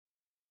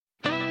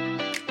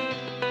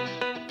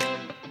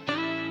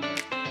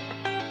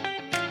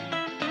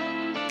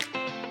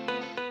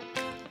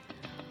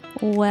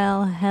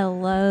Well,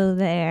 hello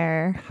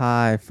there.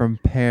 Hi from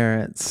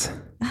parents.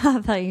 I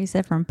thought you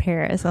said from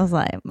Paris. I was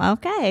like,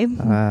 okay.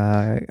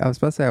 I was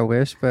about to say I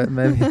wish, but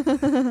maybe.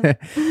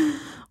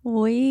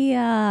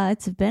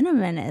 It's been a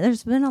minute.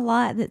 There's been a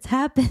lot that's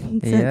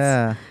happened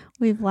since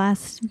we've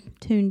last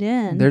tuned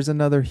in. There's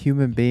another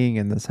human being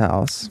in this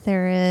house.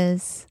 There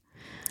is.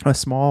 A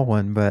small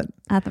one, but.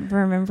 I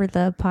remember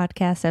the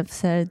podcast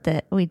episode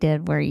that we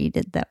did where you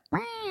did the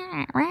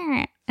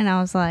and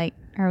I was like,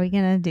 are we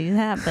going to do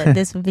that? But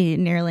this would be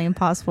nearly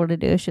impossible to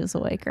do if she was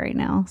awake right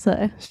now.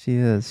 So she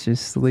is. She's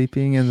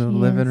sleeping in the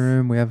living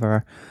room. We have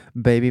our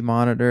baby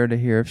monitor to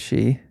hear if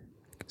she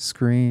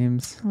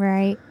screams.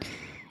 Right.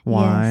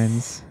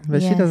 Whines. Yes.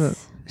 But she doesn't.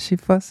 Is she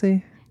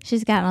fussy?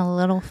 She's gotten a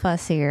little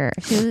fussier.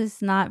 She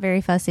was not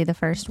very fussy the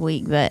first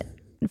week, but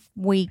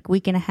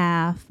week and a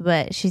half.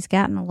 But she's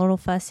gotten a little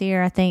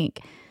fussier, I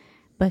think,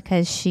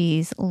 because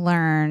she's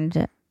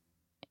learned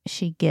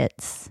she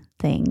gets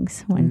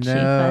things when she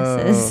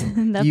fusses.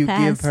 You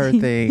give her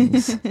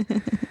things.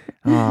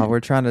 We're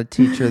trying to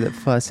teach her that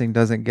fussing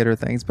doesn't get her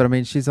things. But I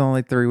mean, she's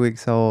only 3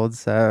 weeks old,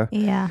 so.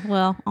 Yeah,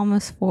 well,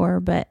 almost 4,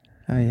 but.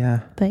 Oh, yeah.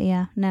 But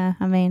yeah, no,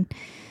 I mean,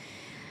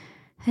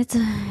 it's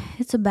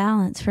a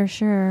balance for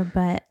sure.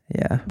 But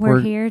yeah, we're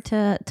here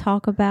to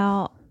talk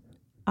about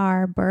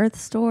our birth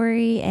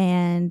story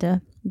and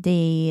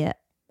the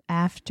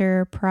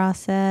after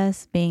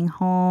process, being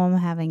home,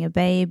 having a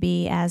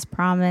baby. As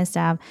promised,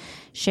 I've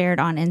shared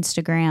on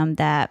Instagram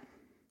that,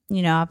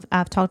 you know,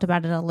 I've talked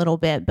about it a little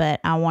bit, but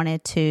I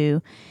wanted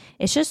to,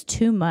 it's just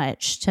too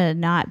much to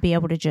not be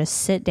able to just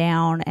sit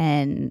down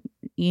and,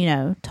 you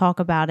know, talk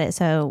about it.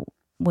 So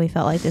we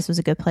felt like this was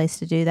a good place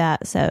to do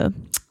that. So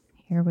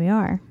here we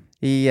are.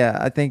 Yeah,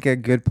 I think a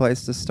good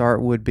place to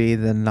start would be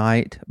the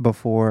night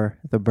before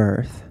the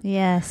birth.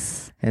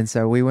 Yes. And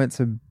so we went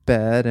to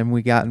bed, and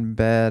we got in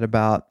bed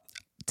about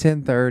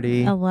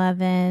 10:30.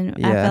 11.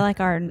 Yeah. I feel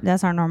like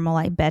that's our normal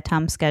like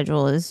bedtime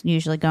schedule is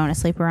usually going to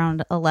sleep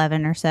around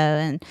 11 or so.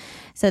 And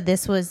so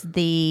this was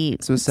Saturday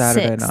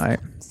 6th. Night.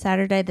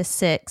 Saturday the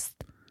 6th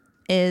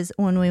is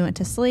when we went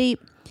to sleep.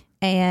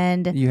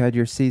 And you had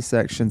your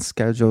C-section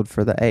scheduled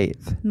for the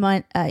 8th.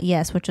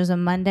 Yes, which was a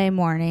Monday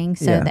morning.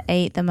 So the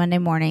 8th, the Monday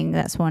morning,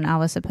 that's when I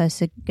was supposed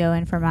to go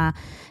in for my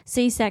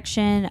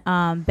C-section.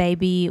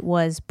 Baby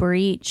was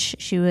breech.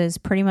 She was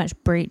pretty much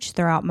breech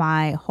throughout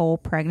my whole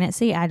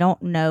pregnancy. I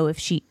don't know if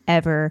she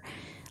ever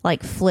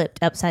like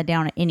flipped upside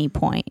down at any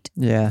point.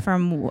 Yeah.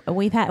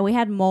 We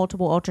had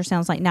multiple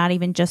ultrasounds, like not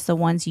even just the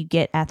ones you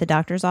get at the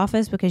doctor's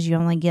office because you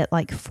only get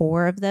like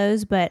 4 of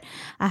those. But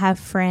I have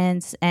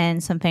friends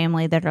and some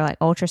family that are like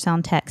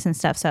ultrasound techs and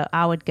stuff. So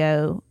I would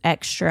go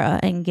extra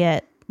and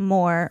get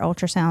more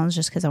ultrasounds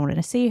just because I wanted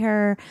to see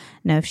her,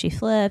 know if she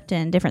flipped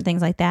and different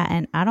things like that.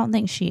 And I don't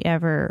think she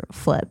ever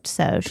flipped.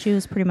 So she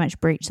was pretty much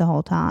breech the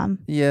whole time.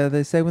 Yeah.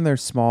 They say when they're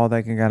small,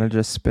 they can kind of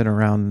just spin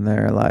around in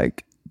there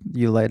like,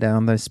 you lay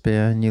down, they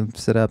spin. You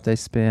sit up, they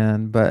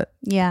spin. But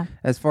yeah,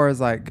 as far as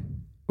like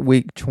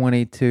week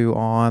 22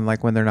 on,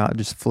 like when they're not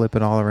just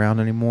flipping all around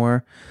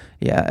anymore,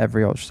 yeah,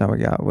 every ultrasound we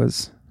got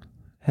was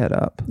head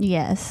up.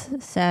 Yes.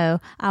 So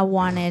I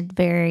wanted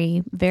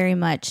very, very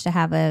much to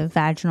have a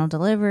vaginal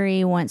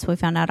delivery. Once we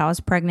found out I was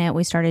pregnant,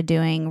 we started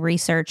doing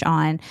research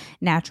on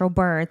natural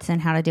births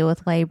and how to deal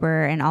with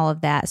labor and all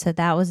of that. So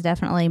that was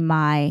definitely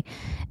my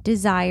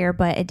desire,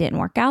 but it didn't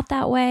work out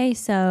that way.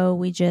 So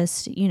we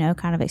just, you know,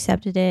 kind of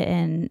accepted it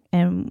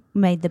and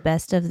made the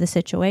best of the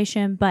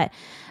situation. But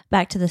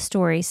back to the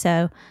story.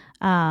 So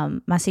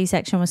my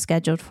C-section was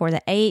scheduled for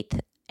the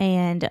 8th.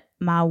 And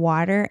my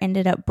water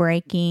ended up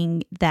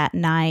breaking that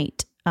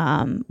night,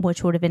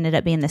 which would have ended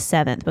up being the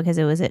 7th because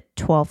it was at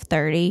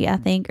 12:30, I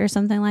think, or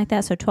something like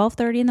that. So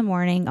 12:30 in the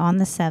morning on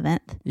the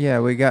 7th. Yeah,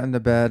 we got into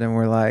bed and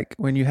we're like,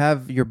 when you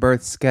have your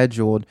birth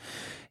scheduled,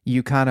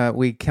 we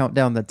count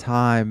down the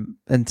time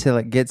until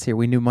it gets here.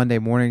 We knew Monday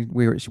morning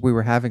we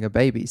were having a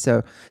baby.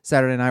 So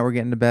Saturday night we're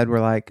getting to bed.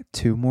 We're like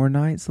 2 more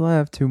nights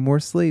left, 2 more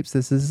sleeps.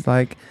 This is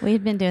like we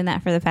had been doing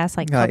that for the past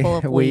couple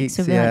of weeks.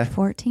 We'd be like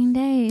 14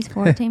 days,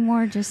 14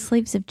 more just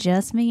sleeps of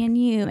just me and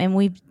you. And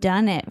we've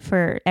done it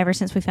for ever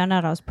since we found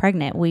out I was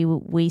pregnant.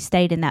 We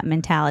stayed in that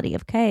mentality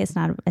of okay, it's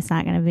not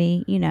going to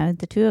be, you know,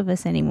 the 2 of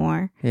us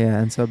anymore. Yeah,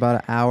 and so about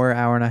an hour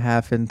and a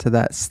half into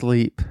that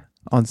sleep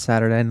on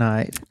Saturday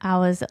night, I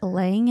was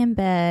laying in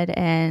bed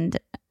and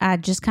I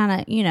just kind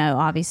of, you know,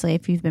 obviously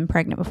if you've been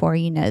pregnant before,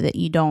 you know that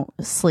you don't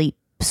sleep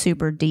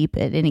super deep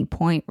at any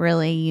point,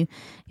 really.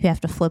 You have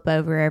to flip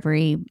over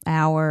every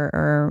hour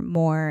or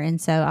more.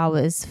 And so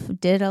I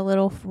did a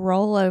little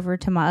roll over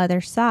to my other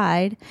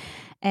side.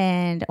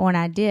 And when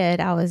I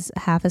did, I was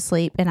half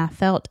asleep and I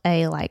felt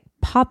a like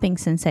popping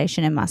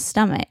sensation in my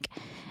stomach.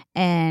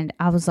 And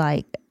I was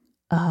like,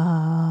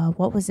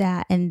 what was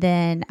that? And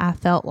then I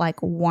felt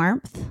like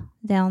warmth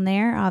down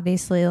there.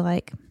 Obviously,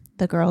 like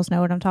the girls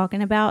know what I'm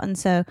talking about. And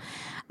so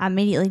I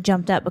immediately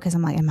jumped up because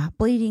I'm like, am I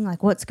bleeding?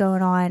 Like, what's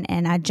going on?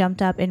 And I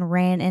jumped up and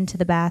ran into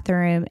the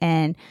bathroom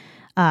and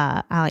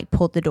I like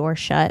pulled the door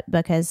shut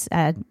because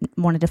I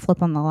wanted to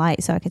flip on the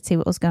light so I could see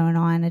what was going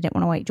on. I didn't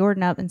want to wake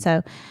Jordan up. And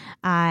so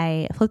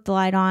I flipped the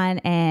light on,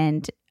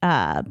 and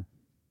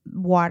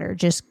water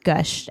just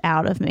gushed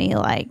out of me,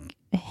 like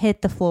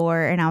hit the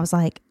floor. And I was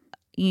like,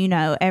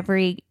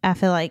 I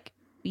feel like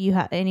you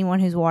have anyone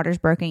whose water's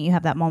broken, you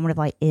have that moment of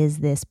like, is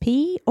this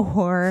pee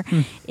or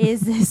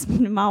is this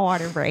my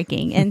water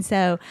breaking? And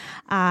so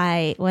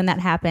when that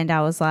happened,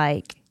 I was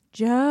like,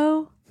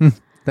 Joe.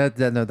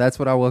 That's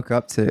what I woke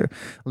up to.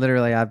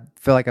 Literally, I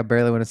feel like I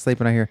barely went to sleep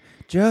when I hear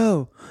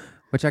Joe,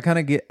 which I kind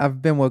of get.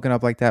 I've been woken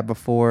up like that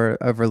before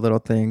over little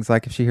things,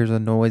 like if she hears a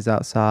noise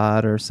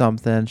outside or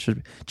something,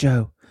 should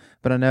Joe.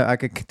 But I know I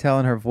could tell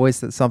in her voice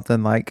that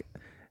something like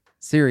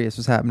serious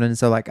was happening. And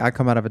so like I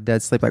come out of a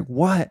dead sleep, like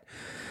what?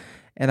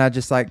 And I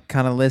just like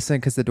kind of listen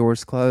because the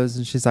door's closed,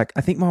 and she's like,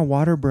 I think my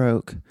water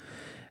broke.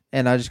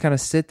 And I just kind of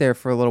sit there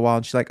for a little while,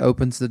 and she like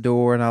opens the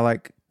door, and I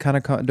like kind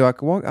of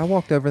I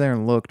walked over there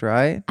and looked,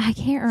 right? I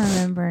can't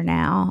remember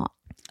now,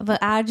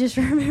 but I just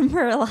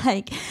remember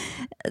like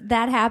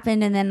that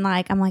happened. And then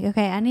like, I'm like,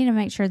 okay, I need to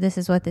make sure this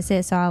is what this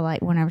is. So I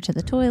like went over to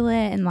the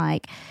toilet, and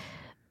like,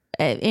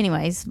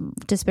 anyways,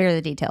 to spare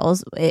the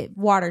details,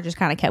 water just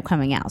kind of kept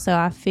coming out. So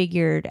I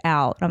figured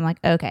out, I'm like,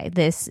 okay,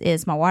 this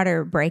is my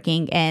water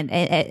breaking. And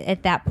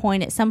at that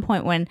point, at some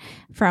point when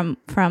from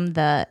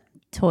the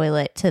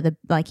toilet to the,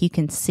 like, you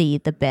can see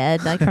the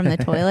bed like from the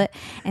toilet.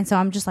 And so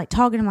I'm just like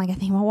talking. I'm like, I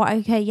think my water,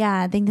 okay,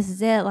 yeah, I think this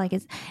is it. Like do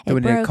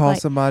we need to call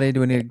somebody? Do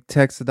we need to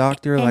text the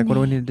doctor? Like, what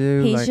do we need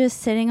to do? He's just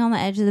sitting on the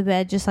edge of the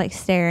bed, just like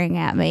staring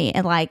at me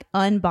and like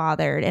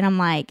unbothered. And I'm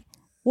like,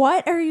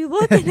 what are you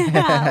looking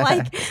at?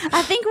 Like,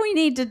 I think we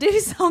need to do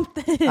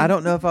something. I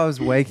don't know if I was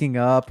waking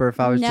up or if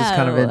I was just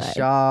kind of in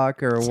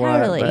shock or what.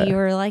 Totally. You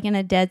were like in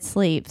a dead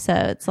sleep. So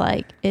it's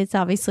like, it's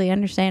obviously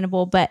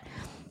understandable. But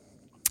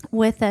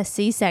with a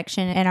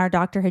C-section, and our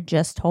doctor had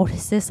just told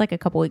us this like a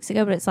couple weeks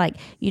ago, but it's like,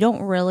 you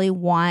don't really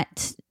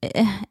want,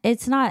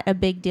 it's not a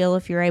big deal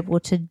if you're able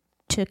to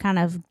kind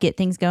of get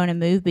things going and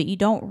move, but you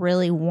don't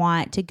really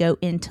want to go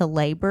into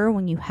labor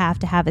when you have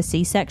to have a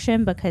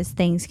C-section, because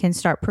things can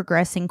start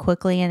progressing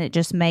quickly, and it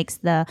just makes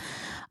the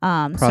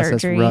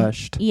surgery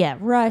rushed. Yeah,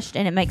 rushed,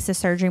 and it makes the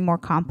surgery more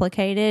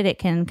complicated. It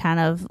can kind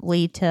of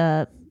lead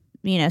to,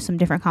 some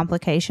different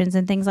complications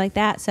and things like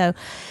that. So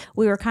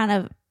we were kind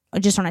of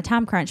just on a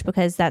time crunch,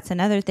 because that's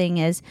another thing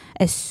is,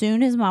 as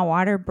soon as my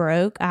water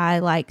broke, I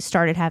like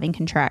started having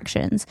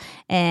contractions.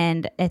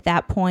 And at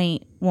that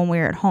point, when we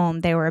were at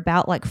home, they were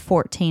about like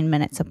 14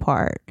 minutes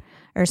apart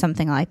or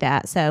something like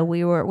that. So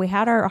we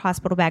had our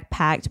hospital bag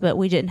packed, but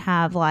we didn't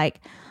have like,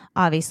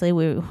 obviously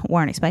we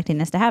weren't expecting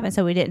this to happen.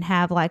 So we didn't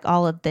have like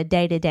all of the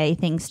day-to-day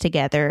things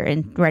together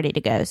and ready to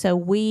go.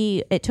 So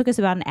it took us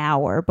about an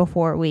hour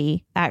before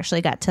we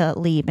actually got to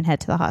leave and head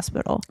to the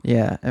hospital.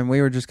 Yeah. And we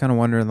were just kind of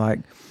wondering,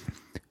 like,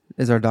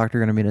 is our doctor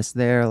going to meet us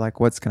there? Like,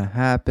 what's going to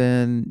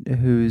happen?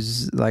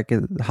 Who's like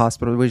at the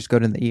hospital? We just go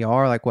to the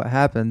ER? Like, what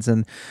happens?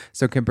 And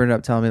so Kemper ended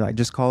up telling me, like,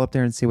 just call up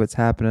there and see what's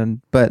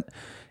happening. But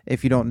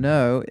if you don't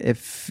know,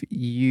 if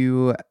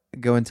you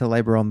go into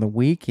labor on the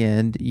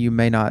weekend, you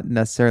may not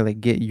necessarily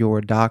get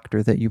your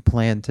doctor that you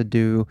plan to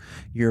do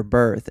your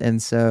birth.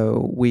 And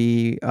so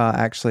we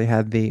actually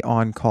had the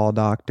on-call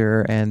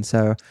doctor. And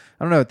so,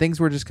 I don't know, things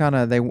were just kind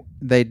of,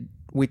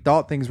 we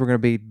thought things were going to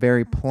be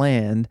very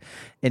planned,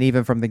 and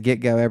even from the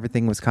get-go,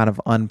 everything was kind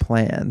of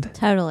unplanned.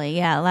 Totally,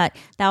 yeah. Like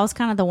that was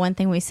kind of the one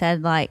thing we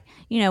said. Like,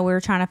 we were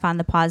trying to find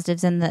the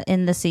positives in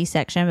the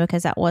C-section,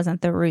 because that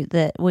wasn't the route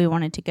that we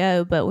wanted to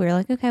go. But we were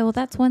like, okay, well,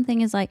 that's one thing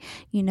is like,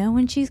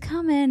 when she's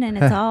coming, and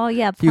it's all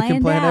planned you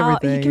can plan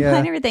out. Everything, you can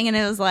plan everything, and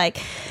it was like,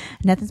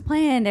 nothing's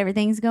planned.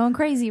 Everything's going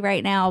crazy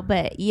right now.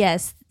 But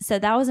yes. So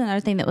that was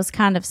another thing that was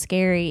kind of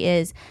scary,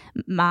 is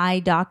my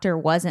doctor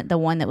wasn't the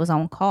one that was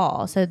on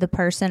call. So the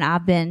person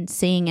I've been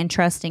seeing and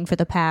trusting for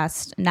the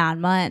past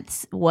 9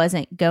 months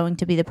wasn't going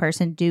to be the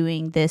person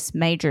doing this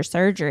major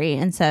surgery.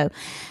 And so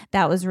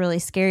that was really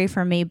scary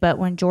for me. But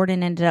when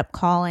Jordan ended up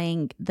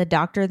calling, the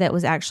doctor that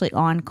was actually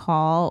on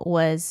call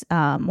was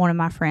one of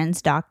my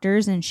friend's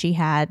doctors. And she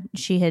had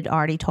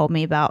already told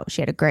me about,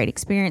 she had a great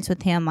experience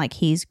with him. Like,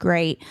 he's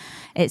great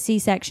at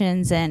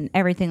C-sections and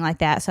everything like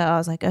that. So I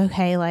was like,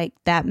 okay, like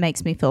that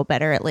makes me feel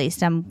better. At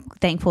least I'm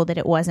thankful that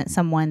it wasn't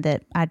someone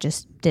that I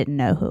just didn't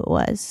know who it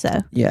was. So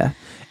yeah.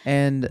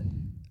 And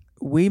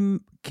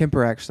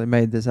Kemper actually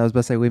made this. I was about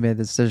to say we made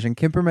this decision.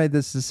 Kemper made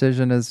this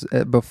decision as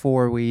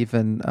before we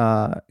even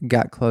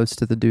got close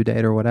to the due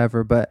date or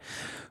whatever. But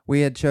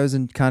we had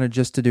chosen kind of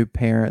just to do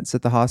parents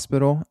at the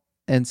hospital.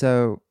 And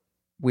so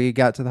we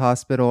got to the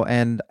hospital,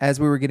 and as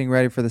we were getting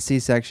ready for the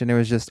C-section, it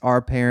was just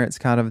our parents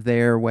kind of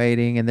there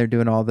waiting, and they're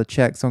doing all the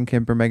checks on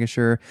Kemper, making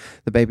sure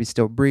the baby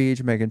still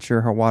breathes, making sure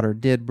her water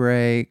did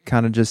break,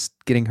 kind of just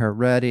getting her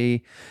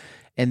ready.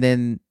 And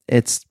then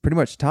it's pretty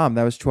much time.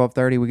 That was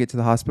 12:30. We get to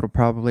the hospital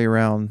probably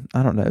around,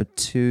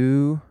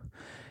 2.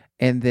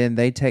 And then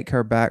they take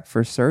her back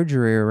for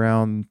surgery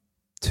around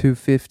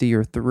 2:50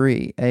 or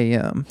 3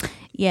 a.m.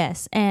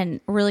 Yes. And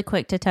really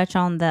quick to touch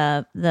on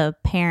the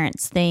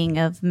parents thing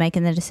of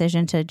making the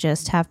decision to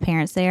just have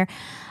parents there.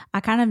 I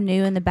kind of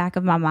knew in the back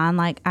of my mind,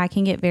 like I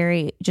can get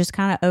very just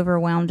kind of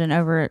overwhelmed and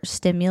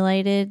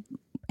overstimulated.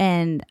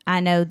 And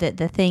I know that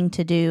the thing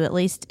to do, at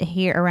least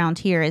here around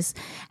here, is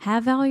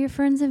have all your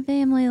friends and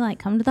family like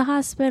come to the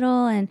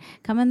hospital and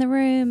come in the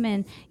room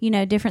and,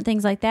 different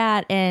things like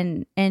that.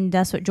 And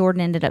that's what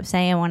Jordan ended up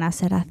saying when I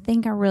said, I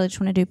think I really just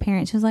want to do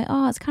parents. She was like,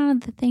 oh, it's kind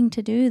of the thing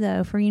to do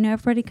though, for,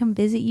 everybody to come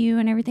visit you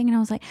and everything. And I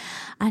was like,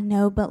 I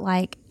know, but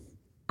like,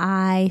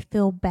 I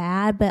feel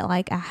bad, but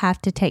like I have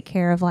to take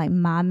care of like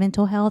my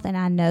mental health. And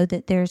I know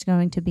that there's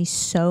going to be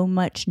so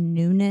much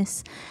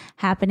newness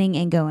happening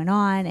and going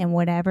on and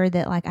whatever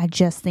that like, I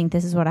just think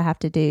this is what I have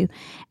to do.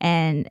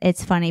 And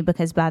it's funny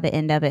because by the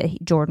end of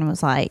it, Jordan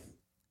was like,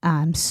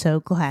 I'm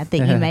so glad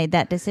that you made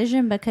that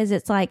decision, because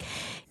it's like,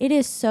 it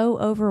is so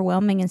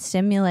overwhelming and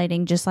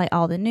stimulating, just like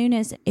all the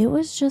newness. It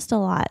was just a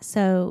lot.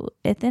 So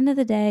at the end of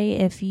the day,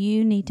 if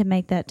you need to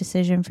make that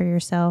decision for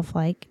yourself,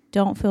 like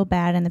don't feel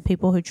bad. And the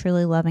people who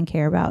truly love and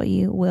care about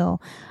you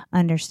will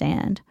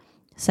understand.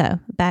 So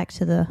back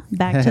to the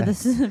back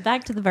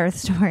to the birth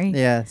story.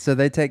 Yeah. So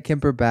they take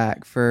Kemper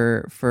back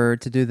to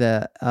do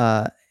the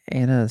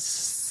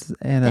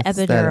the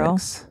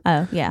epidural.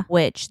 Oh yeah,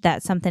 which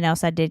that's something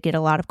else I did get a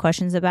lot of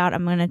questions about.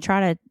 I'm going to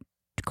try to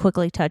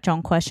quickly touch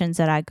on questions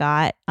that I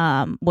got.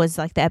 Was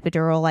like the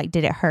epidural, like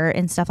did it hurt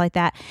and stuff like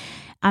that.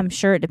 I'm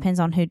sure it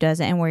depends on who does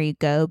it and where you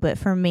go, but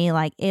for me,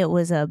 like it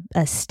was a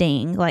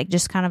sting, like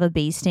just kind of a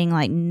bee sting,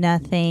 like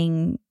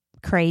nothing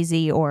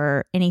crazy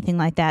or anything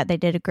like that. They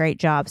did a great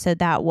job. So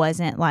that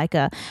wasn't like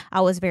I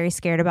was very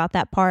scared about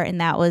that part,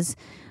 and that was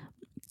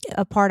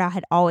a part I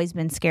had always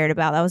been scared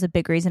about. That was a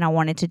big reason I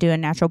wanted to do a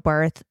natural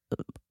birth,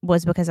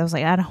 was because I was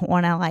like, I don't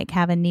want to like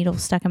have a needle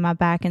stuck in my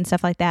back and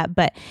stuff like that.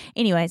 But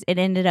anyways, it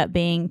ended up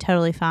being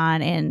totally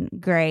fine and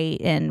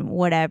great and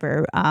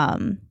whatever.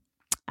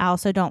 I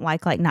also don't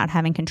like not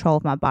having control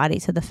of my body.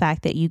 So the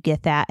fact that you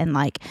get that and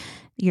like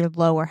your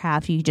lower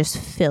half, you just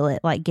feel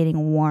it like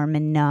getting warm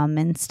and numb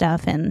and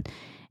stuff. And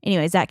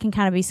anyways, that can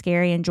kind of be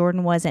scary. And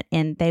Jordan wasn't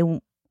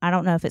I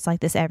don't know if it's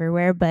like this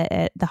everywhere, but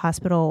at the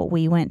hospital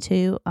we went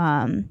to,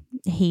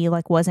 he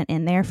like wasn't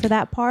in there for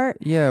that part.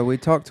 Yeah, we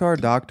talked to our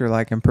doctor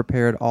and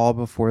prepared all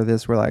before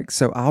this. We're like,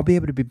 so I'll be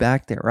able to be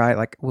back there, right?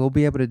 Like we'll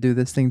be able to do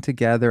this thing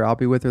together. I'll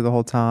be with her the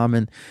whole time.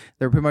 And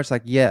they're pretty much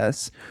like,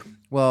 yes.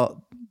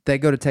 Well, they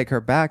go to take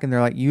her back and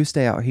they're like, you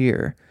stay out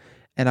here.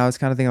 And I was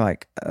kind of thinking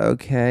like,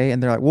 okay.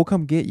 And they're like, we'll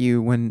come get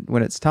you when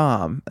it's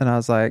time. And I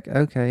was like,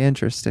 okay,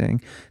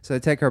 interesting. So they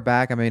take her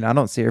back. I mean, I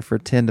don't see her for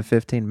 10 to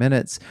 15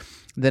 minutes.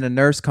 Then a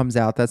nurse comes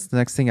out. That's the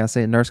next thing I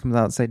say. A nurse comes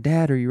out and say,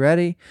 Dad, are you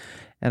ready?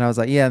 And I was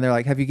like, yeah. And they're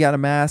like, have you got a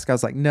mask? I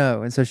was like,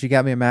 no. And so she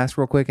got me a mask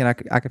real quick. And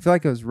I could feel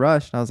like it was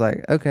rushed. And I was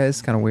like, okay, this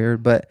is kind of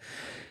weird. But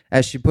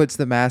as she puts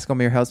the mask on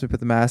me or helps me put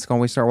the mask on,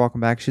 we start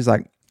walking back. She's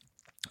like,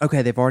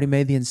 okay, they've already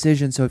made the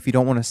incision. So if you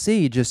don't want to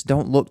see, just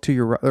don't look to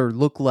your right or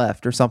look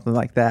left or something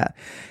like that.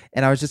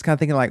 And I was just kind of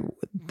thinking like,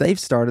 they've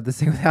started this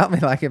thing without me.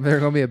 Like if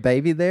there's going to be a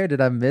baby there, did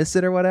I miss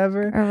it or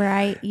whatever?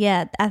 Right.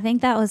 Yeah. I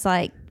think that was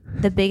like,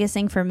 the biggest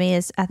thing for me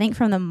is I think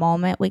from the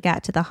moment we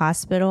got to the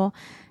hospital,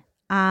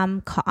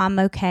 I'm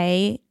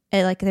okay.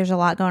 Like there's a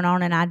lot going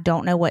on and I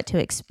don't know what to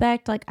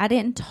expect. Like I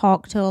didn't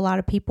talk to a lot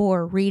of people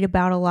or read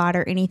about a lot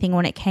or anything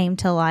when it came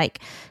to like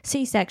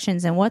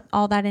C-sections and what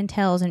all that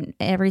entails and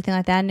everything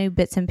like that. I knew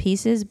bits and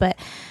pieces, but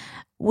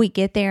we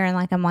get there and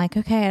like I'm like,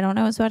 okay, I don't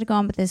know what's about to go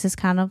on, but this is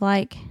kind of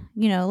like,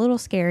 a little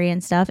scary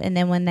and stuff. And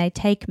then when they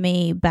take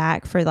me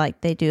back for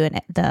like they do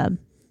the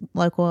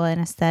local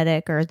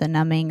anesthetic or the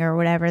numbing or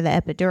whatever, the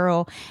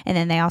epidural, and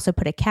then they also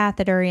put a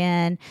catheter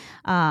in.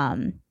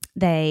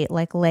 They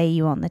like lay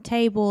you on the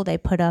table. They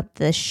put up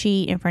the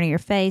sheet in front of your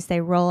face. They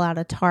roll out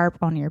a tarp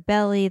on your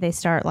belly. They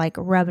start like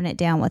rubbing it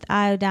down with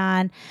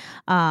iodine,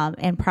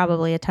 and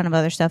probably a ton of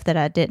other stuff that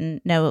I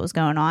didn't know what was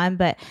going on.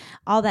 But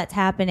all that's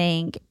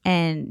happening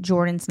and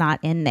Jordan's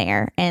not in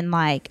there. And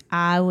like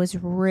I was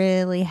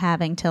really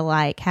having to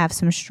like have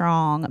some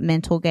strong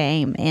mental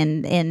game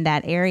in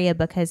that area,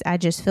 because I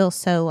just feel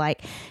so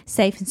like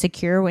safe and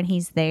secure when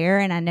he's there.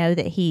 And I know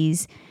that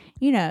he's,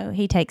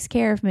 he takes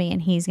care of me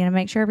and he's going to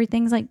make sure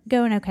everything's like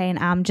going okay. And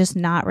I'm just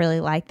not really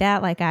like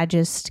that. Like I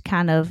just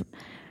kind of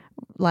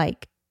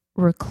like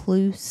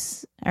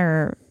recluse,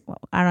 or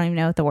I don't even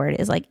know what the word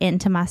is, like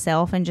into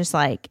myself and just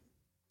like,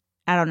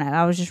 I don't know.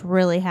 I was just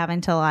really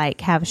having to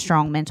like have a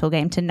strong mental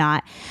game to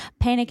not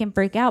panic and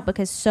freak out,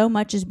 because so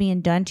much is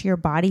being done to your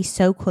body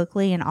so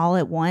quickly and all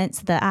at once.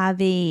 The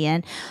IV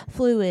and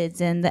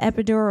fluids and the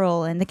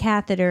epidural and the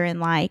catheter, and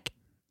like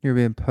you're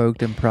being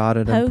poked and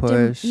prodded and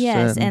pushed.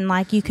 Yes. And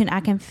like I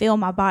can feel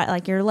my body,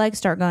 like your legs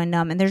start going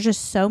numb, and there's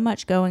just so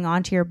much going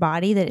on to your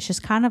body that it's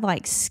just kind of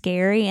like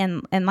scary.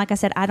 And like I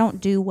said, I don't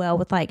do well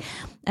with like,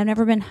 I've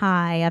never been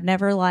high. I've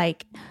never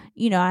like,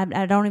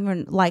 I don't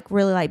even like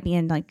really like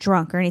being like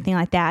drunk or anything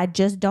like that. I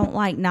just don't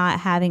like not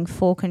having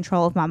full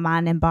control of my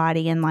mind and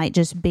body and like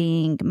just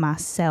being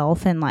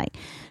myself and like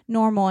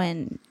normal.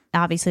 And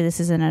obviously this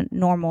isn't a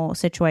normal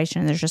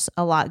situation. There's just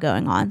a lot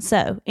going on.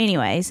 So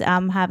anyways,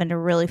 I'm having to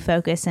really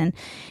focus, and,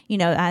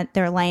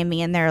 they're laying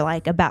me in there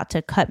like about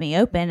to cut me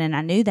open. And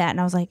I knew that. And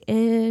I was like,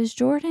 is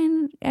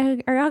Jordan, are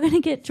y'all going to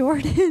get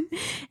Jordan?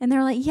 And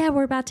they're like, yeah,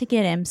 we're about to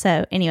get him.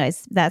 So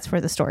anyways, that's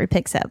where the story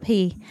picks up.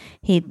 He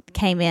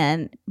came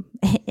in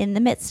the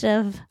midst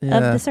of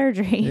the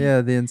surgery.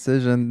 Yeah, the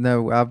incision.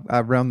 No,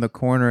 I round the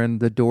corner and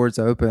the door's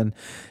open,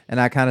 and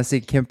I kind of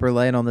see Kemper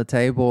laying on the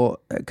table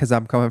because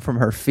I'm coming from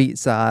her feet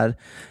side.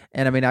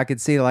 And I mean, I could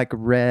see like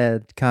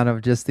red, kind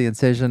of just the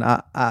incision.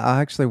 I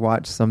actually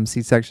watched some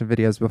C-section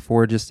videos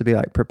before just to be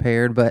like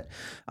prepared, but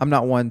I'm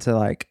not one to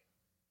like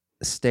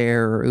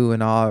stare or ooh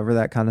and ah over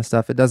that kind of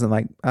stuff. It doesn't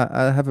like,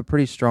 I have a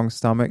pretty strong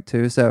stomach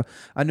too, so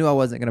I knew I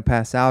wasn't going to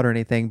pass out or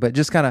anything, but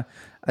just kind of,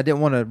 I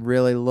didn't want to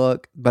really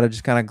look, but I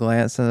just kind of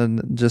glanced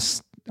and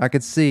just, I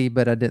could see,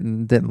 but I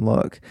didn't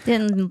look.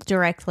 Didn't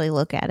directly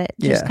look at it.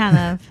 Just kind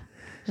of,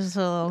 just a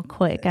little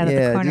quick out of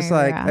the corner. Just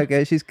like,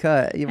 okay, she's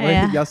cut.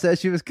 Y'all said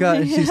she was cut,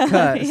 and she's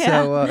cut.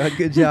 So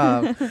good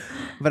job.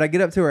 But I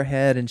get up to her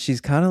head, and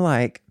she's kind of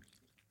like,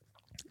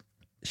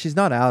 she's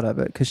not out of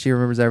it because she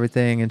remembers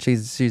everything, and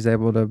she's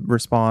able to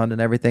respond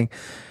and everything.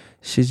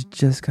 She's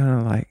just kind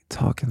of like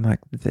talking like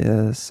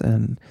this,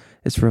 and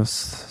it's real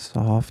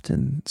soft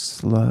and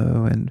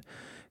slow and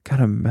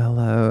kind of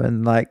mellow,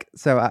 and like,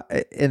 so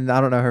I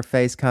don't know, her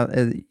face kind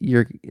of,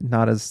 you're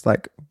not as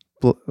like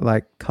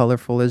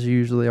colorful as you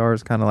usually are.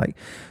 It's kind of like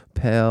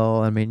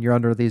pale. I mean, you're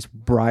under these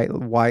bright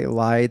white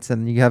lights,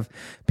 and you have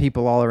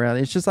people all around.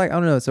 It's just like, I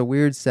don't know, it's a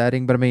weird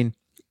setting, but I mean,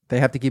 they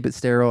have to keep it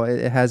sterile.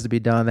 It has to be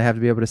done. They have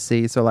to be able to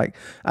see. So like,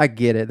 I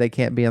get it. They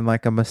can't be in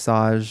like a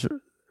massage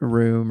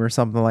room or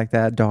something like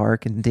that,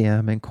 dark and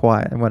dim and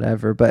quiet and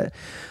whatever. But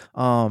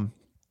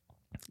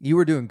you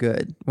were doing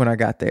good when I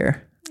got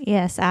there.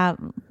 Yes,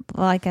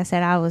 like I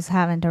said, I was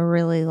having to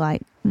really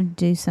like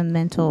do some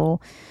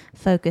mental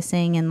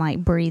focusing and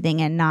like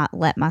breathing and not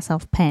let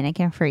myself panic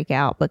and freak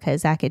out,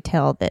 because I could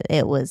tell that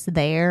it was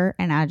there,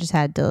 and I just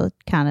had to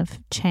kind of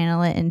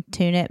channel it and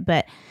tune it.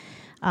 But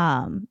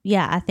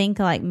I think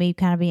like me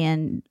kind of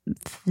being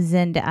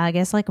zen, I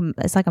guess like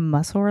it's like a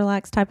muscle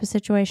relax type of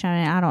situation.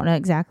 I mean, I don't know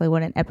exactly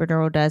what an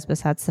epidural does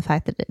besides the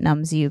fact that it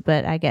numbs you,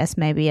 but I guess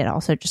maybe it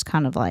also just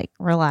kind of like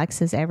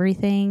relaxes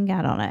everything.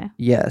 I don't know.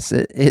 Yes,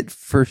 it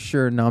for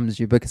sure numbs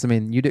you, because I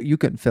mean, you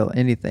couldn't feel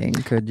anything,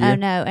 could you? Oh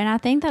no, and I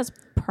think that's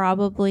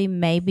probably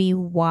maybe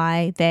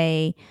why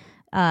they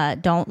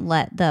don't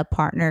let the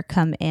partner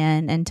come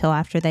in until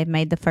after they've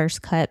made the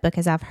first cut,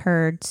 because I've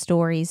heard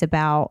stories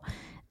about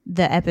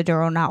the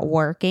epidural not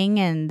working,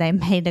 and they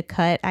made a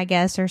cut, I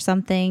guess, or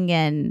something,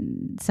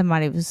 and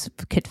somebody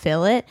could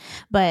feel it.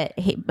 But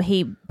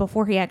he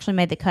before he actually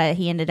made the cut,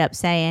 he ended up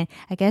saying,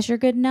 I guess you're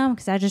good numb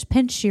because I just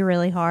pinched you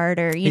really hard,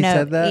 or he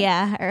said that?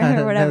 Yeah,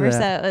 or whatever.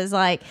 So it was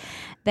like,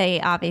 they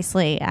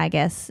obviously, I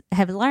guess,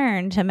 have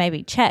learned to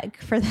maybe check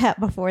for that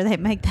before they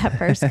make that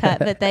first cut,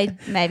 but they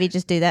maybe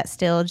just do that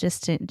still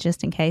just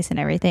in case and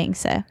everything.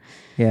 So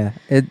yeah,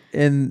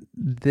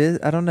 this,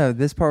 I don't know,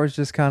 this part was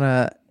just kind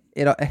of,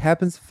 it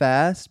happens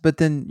fast, but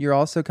then you're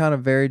also kind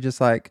of very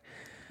just like,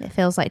 it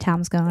feels like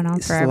time's going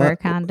on forever,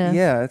 kind of.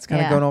 Yeah, it's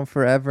kind of going on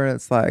forever. And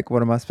it's like,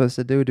 what am I supposed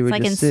to do? Do it's we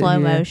like just in sit slow here?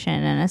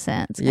 motion in a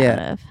sense, kind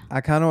of.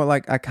 I kind of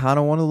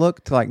want to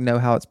look to like know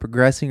how it's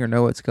progressing or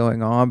know what's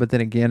going on, but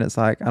then again, it's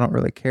like I don't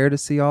really care to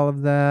see all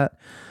of that.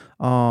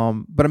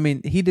 But I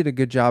mean, he did a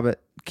good job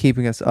at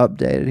keeping us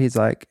updated. He's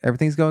like,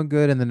 everything's going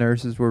good, and the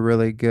nurses were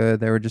really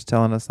good. They were just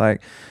telling us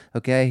like,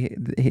 okay,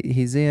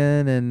 he's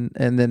in,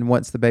 and then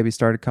once the baby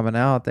started coming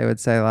out, they would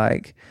say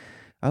like,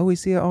 oh, we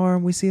see an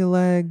arm, we see a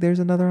leg, there's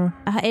another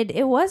arm.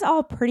 It was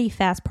all pretty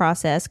fast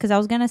process, because I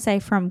was gonna say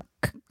from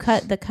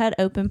the cut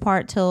open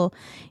part till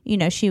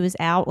she was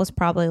out was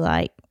probably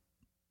like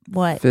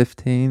what,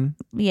 15?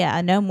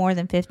 Yeah, no more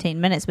than 15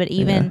 minutes. But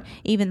even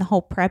the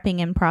whole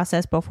prepping and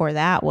process before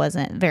that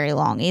wasn't very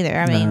long either.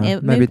 I mean,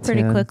 it moved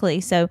pretty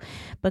quickly. So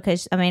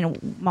because I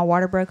mean, my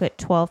water broke at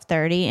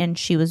 12:30, and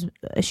she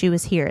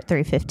was here at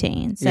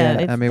 3:15. So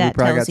yeah, I mean, we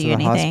probably got to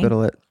the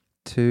hospital at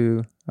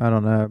 2. I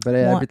don't know, but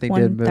everything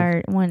did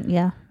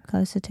move.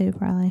 Close to 2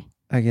 probably.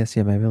 I guess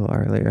maybe a little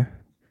earlier.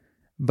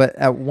 But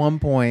at one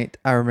point,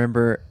 I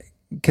remember,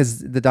 because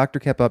the doctor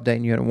kept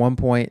updating you. And at one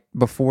point,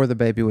 before the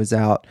baby was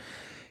out,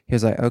 he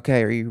was like,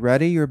 okay, are you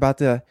ready? You're about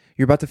to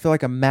feel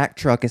like a Mack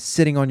truck is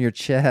sitting on your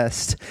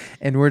chest.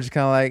 And we're just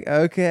kind of like,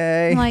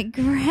 okay. I'm like,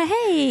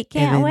 great.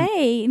 Can't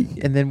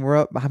wait. And then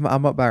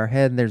I'm up by her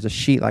head, and there's a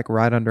sheet like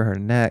right under her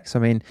neck. So,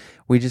 I mean,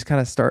 we just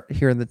kind of start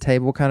hearing the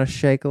table kind of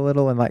shake a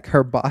little, and like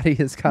her body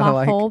is kind of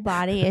like. My whole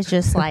body is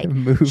just like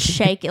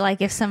shaking.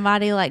 Like if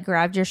somebody like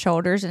grabbed your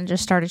shoulders and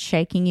just started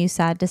shaking you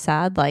side to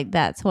side, like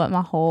that's what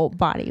my whole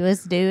body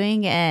was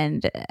doing.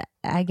 And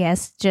I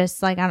guess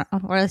just like,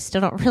 I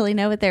still don't really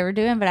know what they were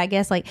doing, but I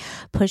guess like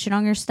pushing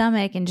on your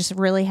stomach and just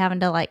really having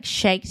to like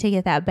shake to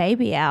get that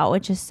baby out,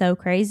 which is so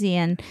crazy.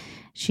 And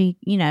she,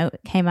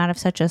 came out of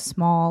such a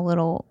small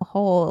little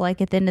hole. Like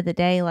at the end of the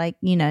day, like,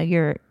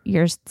 your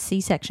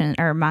C-section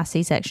or my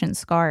C-section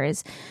scar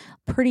is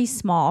pretty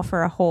small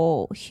for a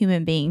whole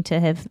human being to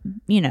have,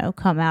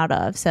 come out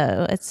of.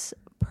 So it's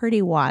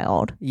pretty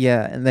wild.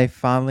 Yeah, and they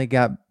finally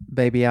got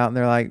baby out, and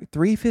they're like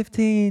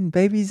 3:15,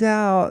 baby's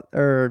out,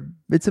 or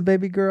it's a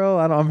baby girl.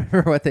 I don't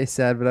remember what they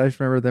said, but I just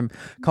remember them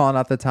calling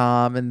out the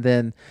time. And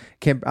then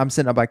I'm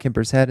sitting up by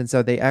Kemper's head, and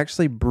so they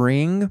actually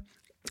bring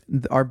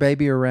our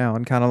baby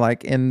around kind of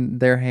like in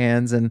their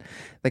hands, and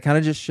they kind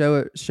of just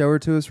show her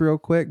to us real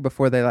quick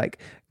before they like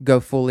go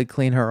fully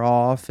clean her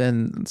off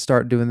and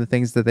start doing the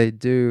things that they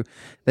do.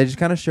 They just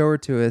kind of show her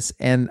to us,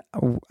 and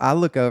I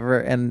look over,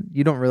 and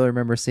you don't really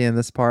remember seeing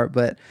this part,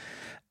 but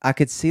I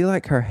could see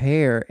like her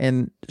hair,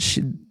 and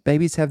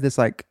babies have this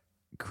like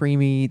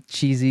creamy,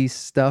 cheesy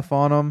stuff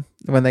on them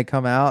when they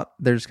come out.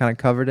 They're just kind of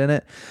covered in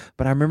it.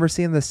 But I remember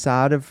seeing the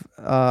side of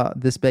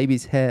this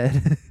baby's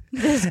head.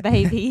 This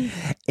baby.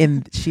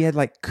 And she had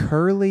like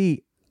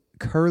curly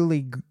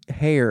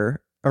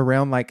hair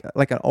around like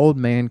an old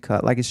man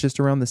cut. Like it's just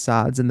around the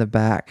sides and the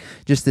back.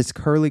 Just this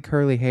curly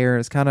hair.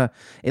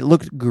 It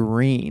looked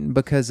green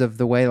because of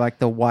the way like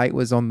the white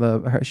was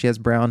on she has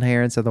brown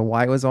hair, and so the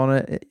white was on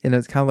it, and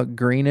it kind of looked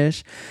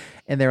greenish.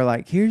 And they were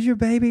like, "Here's your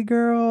baby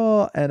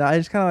girl." And I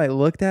just kind of like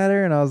looked at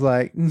her, and I was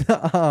like, "No."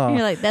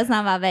 You're like, "That's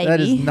not my baby.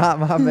 That is not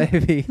my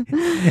baby."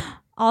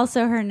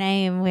 Also, her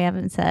name, we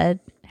haven't said.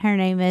 Her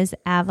name is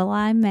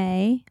Avalai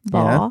May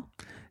Ball.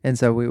 Yeah. And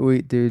so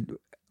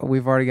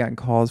we've already gotten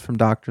calls from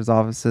doctors'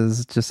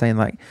 offices just saying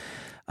like,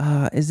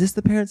 is this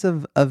the parents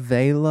of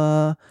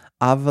avalai,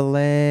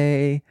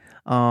 avalai?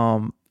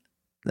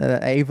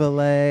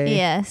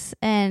 Yes.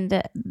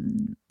 And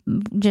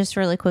just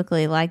really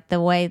quickly, like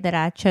the way that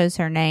I chose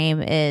her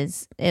name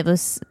it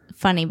was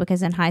funny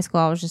because in high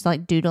school I was just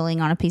like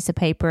doodling on a piece of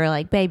paper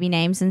like baby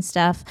names and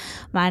stuff.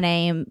 My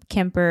name,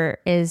 Kemper,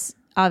 is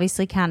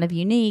obviously kind of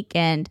unique,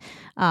 and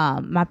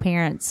my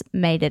parents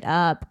made it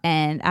up,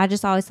 and I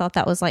just always thought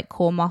that was like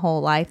cool my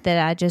whole life,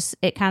 that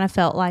it kind of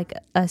felt like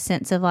a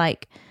sense of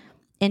like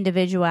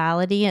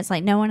individuality. It's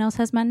like no one else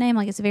has my name,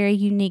 like it's very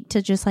unique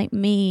to just like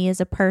me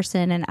as a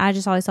person, and I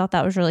just always thought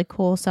that was really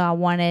cool. So I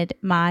wanted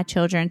my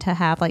children to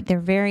have like their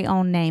very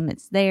own name.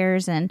 It's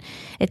theirs, and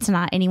it's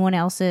not anyone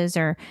else's,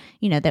 or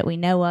that we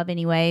know of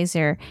anyways,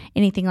 or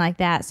anything like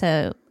that.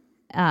 So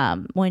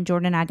when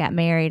Jordan and I got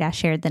married, I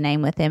shared the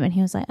name with him, and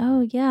he was like,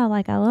 "Oh yeah,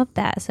 like I love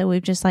that." So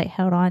we've just like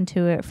held on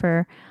to it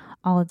for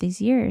all of these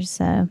years.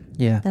 So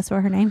yeah, that's where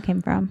her name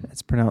came from.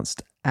 It's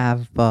pronounced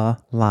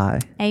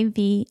avalai.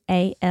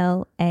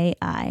 Avalai.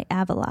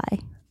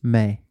 Avalai.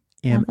 May.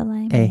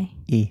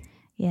 M-A-E.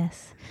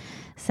 Yes.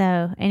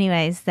 So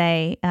anyways,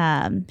 they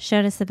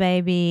showed us the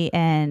baby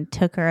and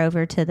took her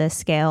over to the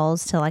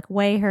scales to like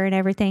weigh her and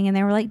everything, and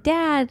they were like,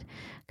 "Dad,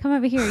 come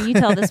over here. You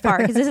tell this part,"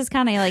 because this is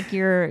kind of like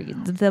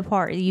the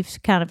part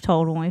you've kind of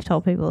told when we've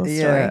told people the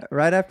story. Yeah,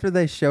 right after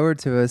they show her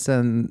to us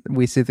and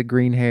we see the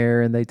green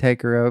hair and they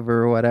take her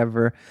over or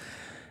whatever,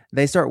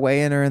 they start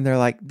weighing her and they're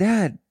like,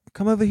 "Dad,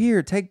 come over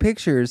here, take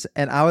pictures."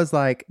 And I was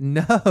like,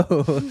 "No,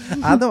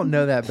 I don't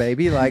know that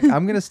baby. Like,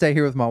 I'm going to stay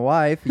here with my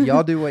wife.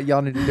 Y'all do what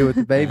y'all need to do with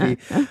the baby."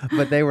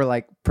 But they were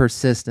like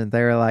persistent.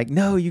 They were like,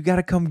 "No, you got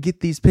to come get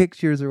these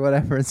pictures or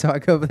whatever." And so I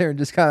go over there and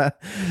just kind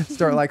of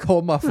start like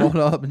hold my phone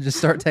up and just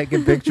start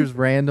taking pictures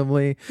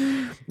randomly.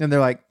 And they're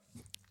like,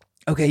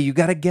 "Okay, you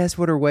got to guess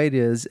what her weight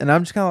is." And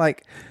I'm just kind of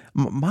like,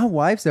 my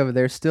wife's over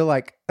there still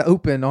like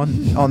open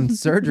on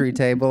surgery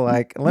table.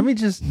 Like, let me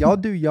just, y'all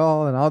do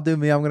y'all and I'll do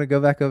me. I'm going to go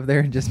back over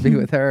there and just be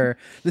with her.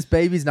 This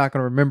baby's not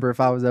going to remember if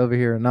I was over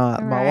here or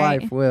not. My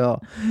wife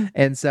will.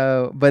 And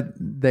so, but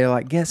they're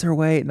like, "Guess her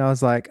weight." And I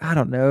was like, "I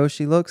don't know.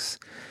 She looks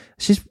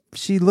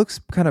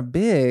kind of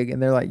big." And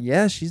they're like,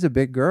 "Yeah, she's a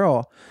big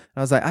girl." And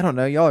I was like, "I don't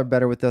know. Y'all are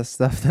better with this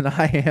stuff than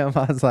I am."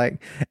 I was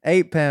like,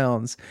 8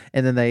 pounds.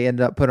 And then they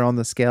ended up putting her on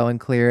the scale and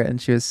clear it. And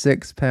she was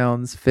 6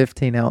 pounds,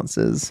 15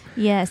 ounces.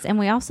 Yes. And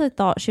we also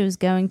thought she was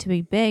going to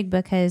be big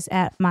because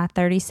at my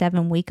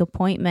 37-week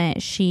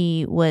appointment,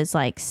 she was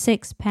like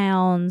 6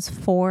 pounds,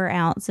 4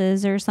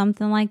 ounces or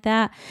something like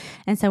that.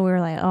 And so we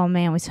were like, "Oh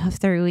man, we still have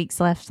 3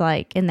 weeks left."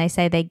 Like, and they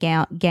say they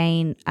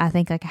gain, I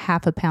think like a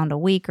half a pound a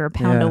week or a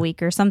pound a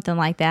week or something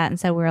like that. And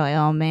so we were like,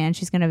 "Oh man,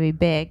 she's going to be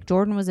big."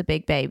 Jordan was a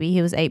big baby.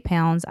 He was 8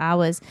 pounds. I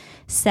was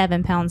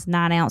 7 pounds,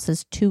 9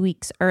 ounces 2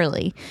 weeks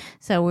early.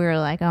 So we were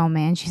like, "Oh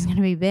man, she's going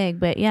to be big."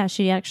 But yeah,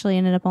 she actually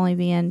ended up only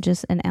being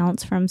just an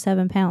ounce from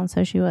 7 pounds.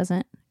 So she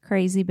wasn't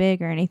crazy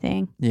big or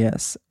anything.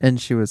 Yes. And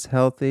she was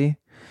healthy,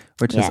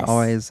 which is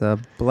always a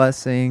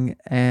blessing.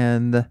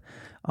 And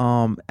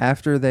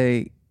after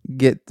they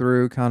get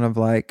through kind of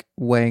like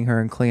weighing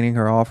her and cleaning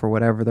her off or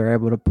whatever, they're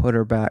able to put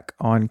her back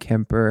on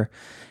Kemper.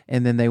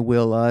 And then they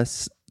wheel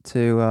us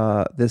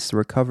to this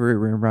recovery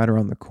room right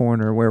around the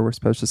corner where we're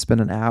supposed to spend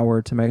an hour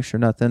to make sure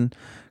nothing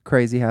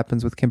crazy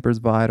happens with Kemper's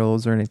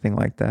vitals or anything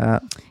like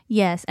that.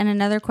 Yes. And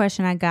another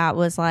question I got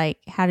was like,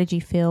 how did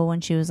you feel when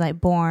she was like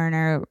born,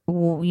 or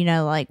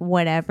like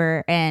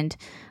whatever? And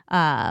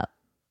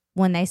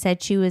when they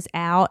said she was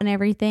out and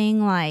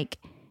everything, like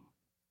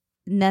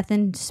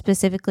nothing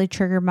specifically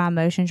triggered my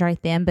emotions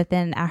right then, but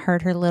then I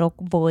heard her little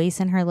voice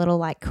and her little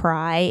like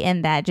cry,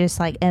 and that just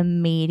like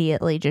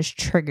immediately just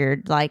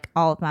triggered like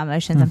all of my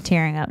emotions. I'm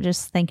tearing up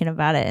just thinking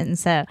about it. And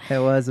so it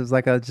was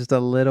like just a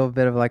little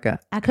bit of like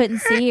I couldn't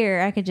see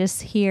her. I could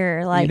just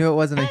hear like, you knew it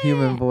wasn't a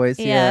human voice.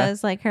 yeah, it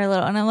was like her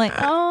little, and I'm like,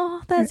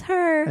 oh, that's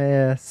her.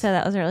 Yes. So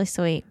that was really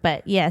sweet.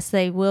 But yes,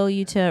 they will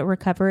you to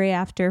recovery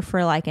after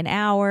for like an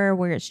hour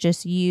where it's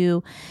just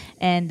you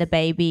and the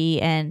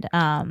baby and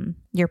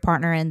your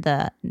partner and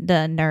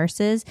the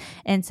nurses.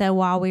 And so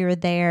while we were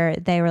there,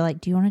 they were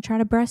like, do you want to try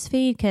to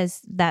breastfeed?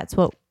 Because that's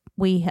what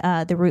we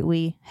the route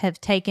we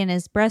have taken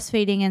is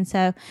breastfeeding. And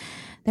so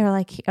they were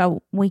like,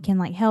 oh, we can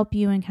like help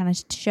you and kind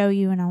of show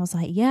you. And I was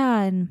like,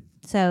 yeah. And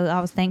so I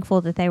was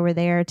thankful that they were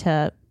there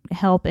to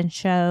help and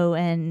show.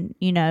 And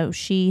you know,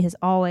 she has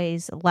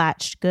always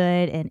latched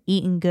good and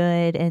eaten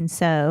good, and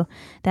so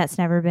that's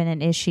never been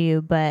an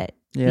issue. But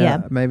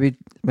yeah. Maybe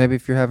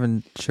if you're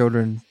having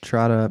children,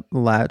 try to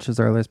latch as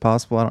early as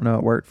possible. I don't know,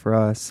 it worked for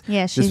us.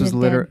 Yeah, this was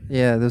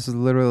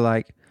literally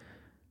like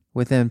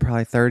within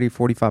probably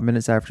 30-45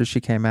 minutes after she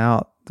came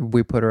out,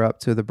 we put her up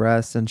to the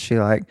breast, and she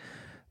like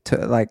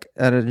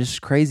it's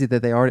just crazy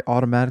that they already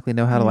automatically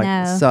know how to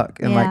like suck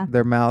and like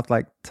their mouth,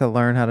 like to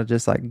learn how to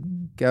just like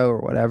go or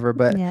whatever.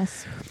 But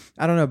yes,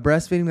 I don't know,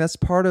 breastfeeding, that's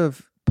part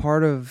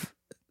of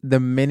the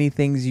many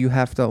things you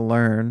have to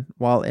learn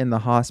while in the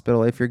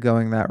hospital if you're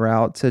going that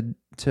route and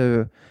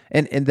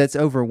that's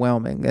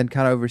overwhelming and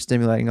kind of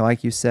overstimulating.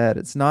 Like you said,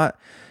 it's not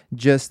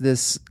just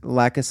this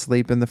lack of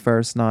sleep in the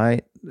first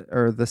night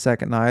or the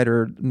second night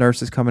or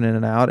nurses coming in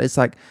and out. It's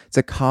like it's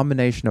a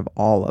combination of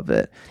all of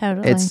it.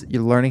 Totally. It's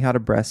you're learning how to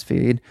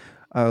breastfeed,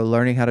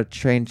 learning how to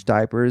change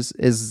diapers.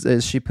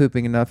 Is she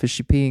pooping enough? Is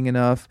she peeing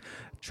enough?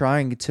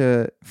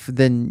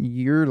 Then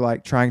you're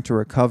like trying to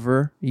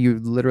recover. You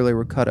literally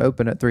were cut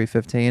open at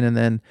 3:15, and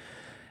then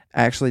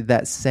actually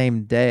that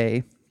same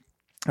day,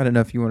 I don't know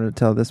if you wanted to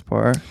tell this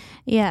part.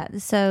 Yeah.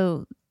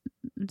 So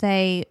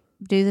they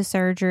do the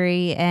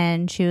surgery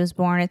and she was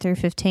born at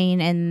 3:15,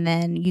 and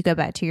then you go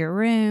back to your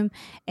room,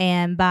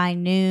 and by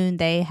noon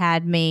they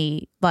had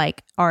me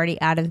like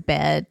already out of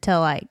bed to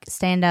like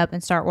stand up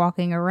and start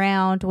walking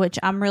around, which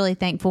I'm really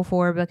thankful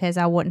for because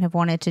I wouldn't have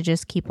wanted to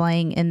just keep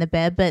laying in the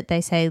bed. But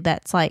they say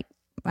that's like,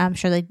 I'm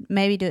sure they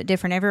maybe do it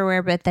different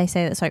everywhere, but they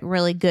say it's like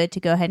really good to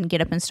go ahead and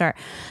get up and start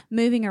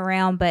moving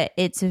around. But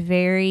it's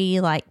very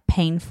like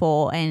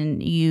painful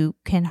and you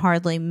can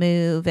hardly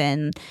move,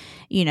 and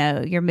you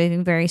know, you're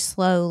moving very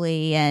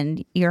slowly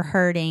and you're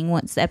hurting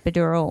once the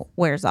epidural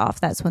wears off.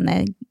 That's when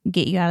they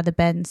get you out of the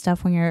bed and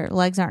stuff, when your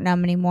legs aren't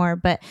numb anymore.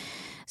 But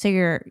so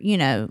you're, you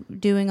know,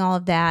 doing all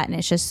of that, and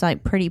it's just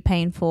like pretty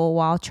painful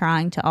while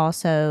trying to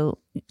also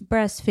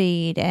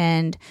breastfeed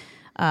and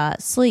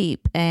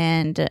sleep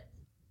and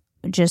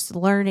just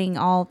learning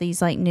all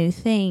these like new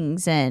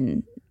things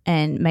and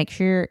make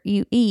sure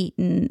you eat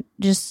and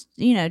just,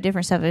 you know,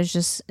 different stuff.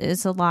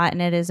 It's a lot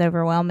and it is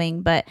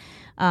overwhelming. But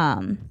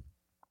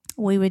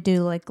we would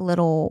do like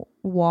little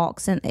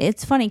walks, and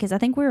it's funny because I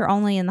think we were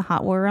only in the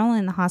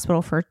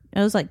hospital for it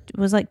was like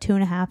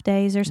 2.5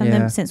 days or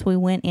something since we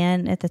went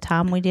in. At the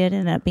time we did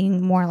end up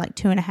being more like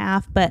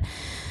 2.5, but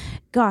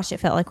gosh, it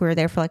felt like we were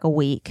there for like a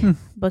week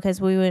because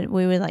we would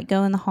like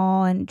go in the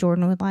hall, and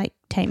Jordan would like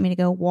take me to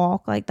go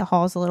walk like the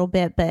halls a little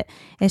bit. But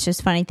it's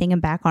just funny thinking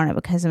back on it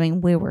because I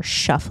mean, we were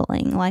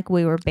shuffling, like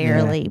we were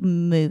barely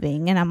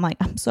moving, and I'm like,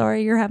 I'm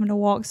sorry you're having to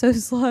walk so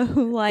slow,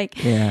 like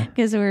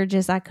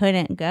because I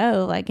couldn't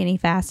go like any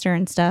faster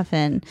and stuff.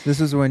 And this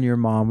was when your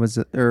mom was,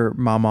 or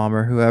my mom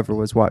or whoever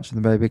was watching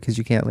the baby, because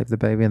you can't leave the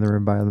baby in the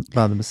room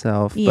by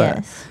themselves.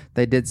 Yes. But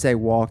they did say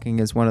walking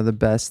is one of the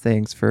best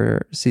things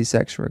for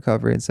C-section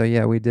recovery, and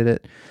so we did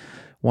it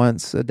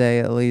once a day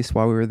at least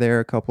while we were there,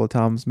 a couple of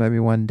times, maybe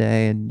one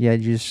day. And you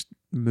just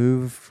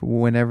move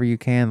whenever you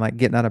can. Like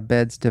getting out of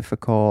bed's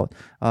difficult,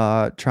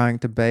 trying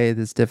to bathe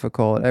is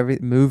difficult,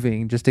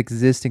 moving, just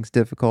existing is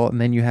difficult,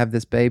 and then you have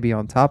this baby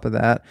on top of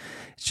that.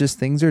 It's just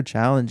things are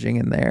challenging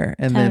in there.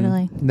 And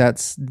then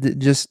that's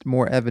just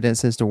more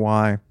evidence as to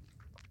why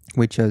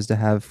we chose to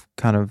have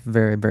kind of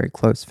very, very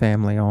close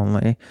family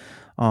only.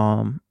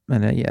 And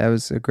it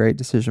was a great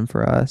decision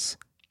for us.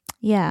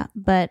 Yeah,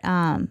 but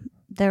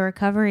the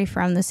recovery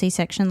from the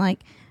C-section,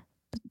 like,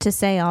 to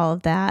say all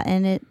of that,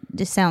 and it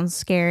just sounds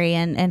scary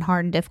and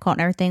hard and difficult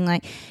and everything,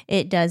 like,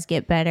 it does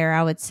get better.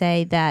 I would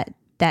say that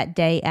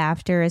day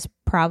after is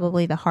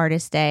probably the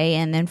hardest day,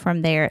 and then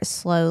from there it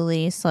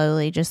slowly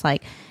just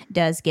like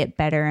does get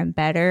better and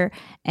better.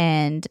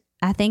 And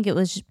I think it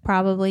was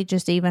probably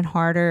just even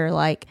harder,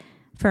 like,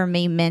 for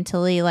me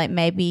mentally. Like,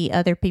 maybe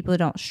other people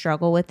don't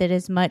struggle with it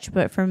as much,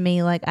 but for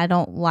me, like, I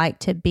don't like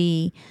to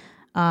be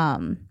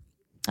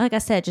like I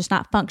said, just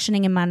not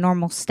functioning in my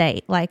normal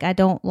state. Like, I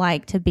don't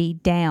like to be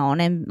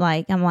down and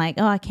like, I'm like,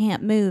 oh, I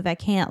can't move. I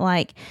can't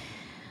like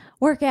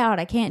work out.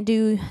 I can't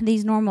do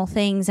these normal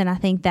things. And I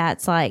think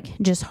that's like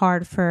just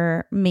hard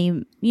for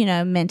me, you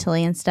know,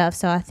 mentally and stuff.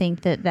 So I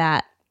think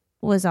that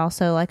was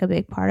also like a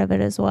big part of it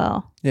as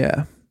well.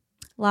 Yeah.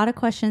 A lot of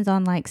questions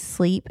on like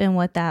sleep and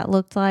what that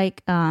looked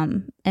like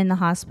in the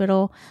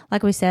hospital.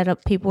 Like we said,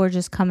 people were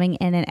just coming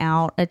in and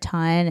out a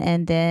ton.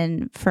 And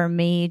then for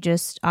me,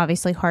 just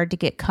obviously hard to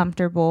get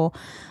comfortable.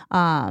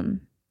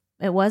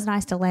 It was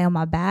nice to lay on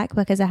my back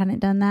because I hadn't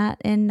done that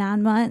in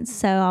 9 months.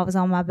 So I was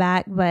on my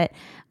back, but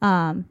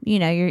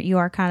you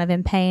are kind of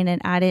in pain,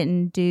 and I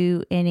didn't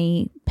do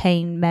any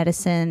pain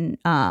medicine.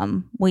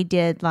 We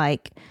did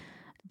like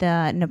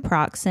the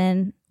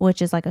naproxen,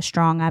 which is like a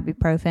strong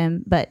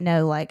ibuprofen, but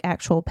no like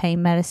actual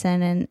pain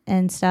medicine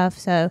and stuff.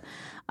 So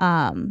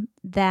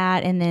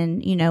that, and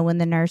then, when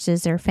the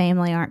nurses or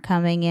family aren't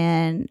coming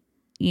in,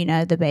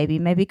 the baby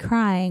may be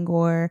crying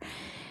or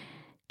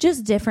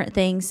just different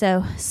things.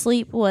 So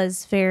sleep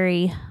was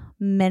very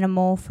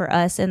minimal for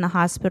us in the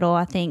hospital.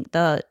 I think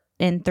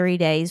in 3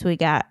 days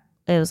it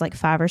was like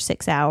 5 or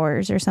 6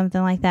 hours or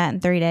something like that in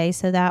 3 days.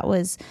 So that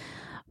was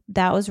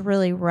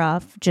really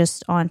rough,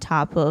 just on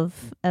top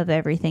of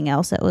everything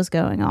else that was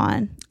going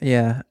on.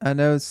 Yeah. I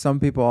know some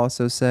people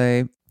also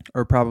say,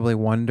 or probably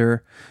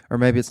wonder, or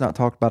maybe it's not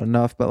talked about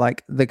enough, but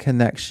like the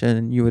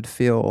connection you would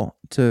feel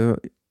to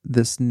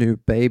this new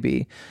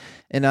baby.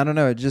 And I don't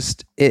know,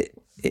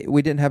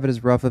 we didn't have it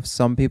as rough as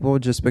some people,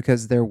 just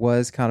because there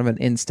was kind of an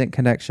instant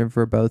connection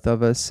for both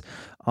of us.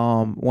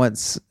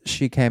 Once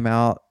she came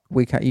out,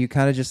 you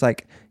kind of just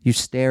like, you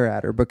stare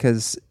at her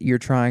because you're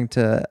trying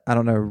to, I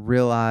don't know,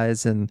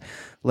 realize and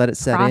let it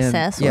set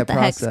process in. What the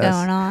heck's going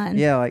on.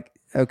 Yeah, like,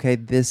 okay,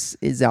 this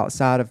is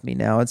outside of me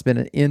now. It's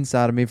been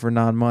inside of me for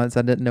 9 months.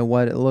 I didn't know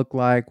what it looked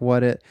like,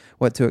 what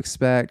to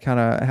expect, kind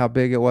of how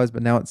big it was,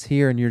 but now it's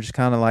here, and you're just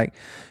kind of like,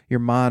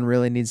 your mind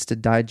really needs to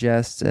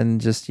digest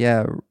and just,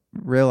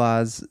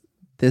 realize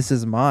this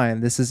is mine.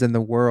 This is in the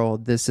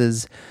world. This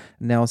is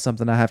now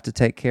something I have to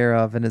take care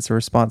of, and it's a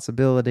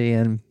responsibility.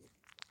 And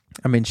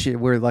I mean,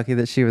 we're lucky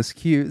that she was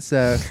cute,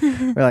 so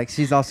we're like,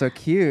 she's also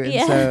cute,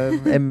 and so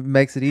it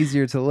makes it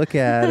easier to look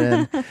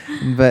at.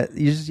 But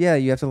you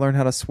have to learn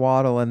how to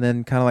swaddle, and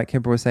then kind of like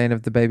Kemper was saying,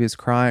 if the baby is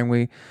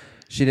crying,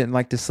 she didn't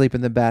like to sleep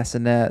in the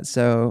bassinet,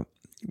 so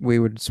we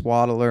would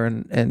swaddle her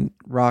and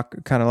rock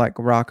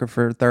her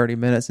for 30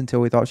 minutes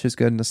until we thought she was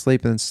good to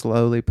sleep, and then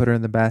slowly put her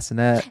in the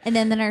bassinet. And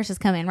then the nurses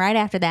come in right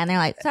after that, and they're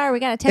like, sorry, we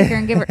got to take her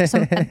and give her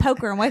some and poke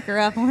her and wake her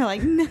up. And we're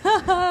like,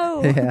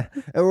 no. Yeah.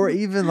 Or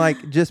even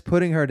like just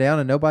putting her down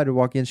and nobody would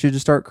walk in. She'd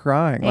just start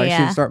crying. Like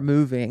she'd start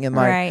moving, and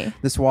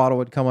like the swaddle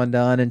would come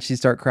undone, and she'd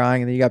start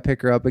crying, and then you got to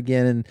pick her up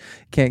again and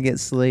can't get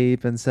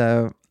sleep. And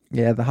so,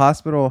 the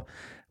hospital,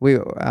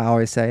 I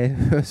always say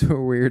those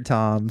were weird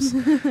times.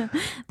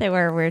 They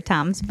were weird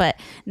times, but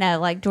no,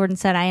 like Jordan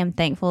said, I am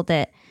thankful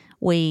that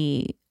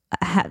we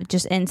have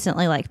just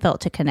instantly like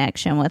felt a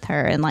connection with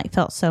her and like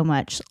felt so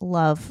much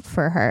love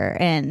for her.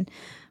 And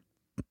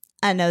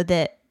I know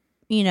that,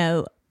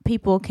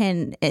 people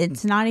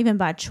it's not even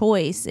by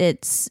choice.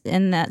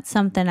 And that's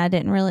something I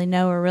didn't really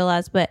know or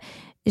realize, but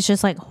it's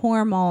just like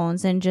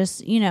hormones and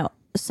just,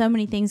 so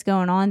many things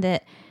going on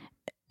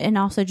and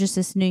also just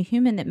this new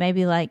human that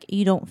maybe like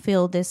you don't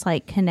feel this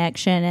like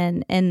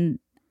connection. And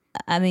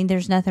I mean,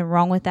 there's nothing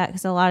wrong with that,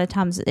 because a lot of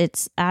times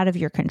it's out of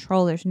your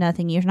control. There's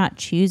nothing, you're not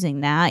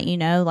choosing that,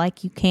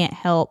 like you can't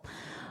help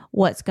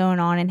what's going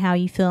on and how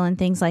you feel and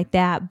things like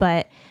that.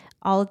 But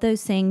all of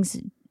those things,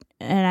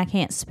 and I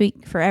can't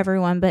speak for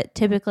everyone, but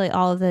typically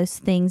all of those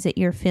things that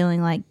you're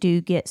feeling like do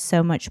get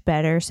so much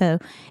better. So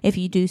if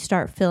you do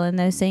start feeling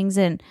those things,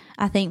 and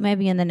I think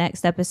maybe in the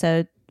next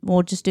episode,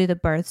 we'll just do the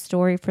birth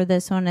story for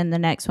this one, and the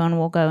next one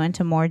we'll go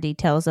into more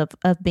details of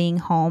being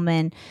home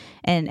and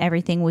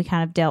everything we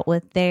kind of dealt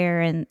with there,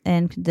 and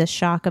the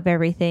shock of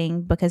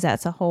everything, because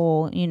that's a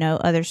whole,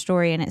 other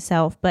story in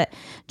itself. But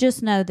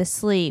just know the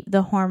sleep,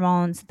 the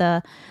hormones,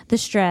 the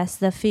stress,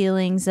 the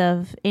feelings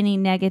of any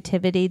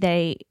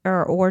negativity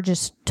or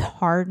just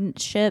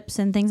hardships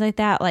and things like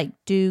that, like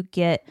do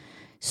get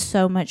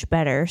so much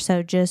better.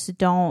 So just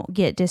don't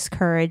get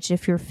discouraged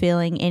if you're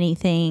feeling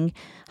anything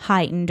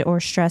heightened or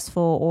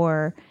stressful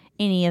or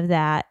any of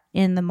that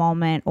in the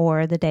moment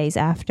or the days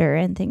after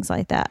and things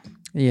like that.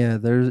 Yeah,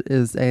 there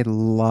is a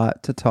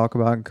lot to talk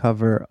about and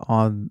cover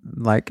on,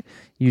 like,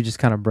 you just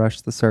kind of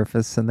brush the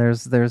surface, and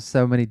there's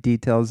so many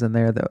details in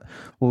there that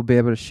we'll be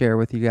able to share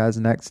with you guys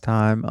next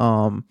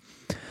time.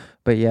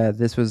 But yeah,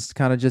 this was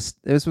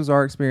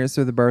our experience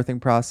through the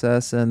birthing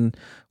process and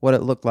what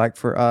it looked like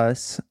for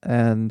us.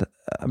 And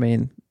I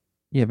mean,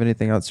 you have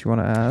anything else you want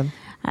to add?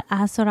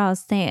 That's what I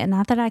was thinking.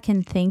 Not that I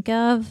can think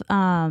of.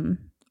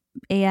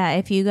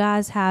 If you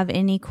guys have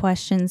any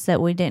questions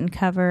that we didn't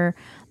cover,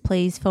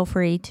 please feel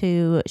free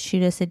to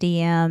shoot us a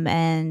DM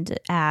and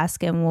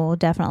ask, and we'll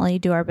definitely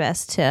do our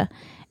best to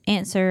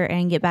answer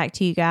and get back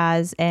to you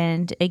guys.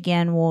 And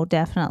again, we'll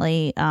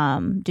definitely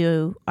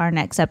do our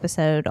next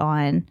episode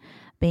on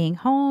being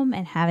home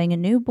and having a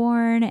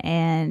newborn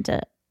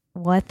and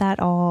what that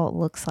all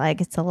looks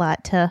like. It's a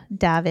lot to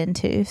dive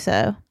into.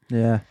 So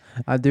yeah,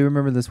 I do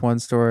remember this one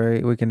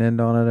story. We can end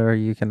on it, or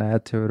you can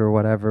add to it, or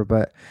whatever.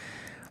 But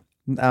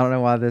I don't know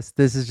why this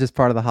is just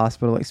part of the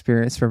hospital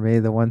experience for me.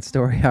 The one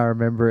story I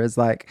remember is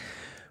like,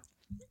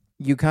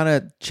 you kind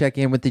of check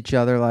in with each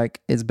other,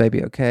 like, is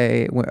baby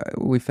okay?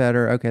 We fed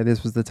her. Okay,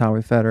 this was the time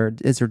we fed her.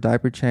 Is her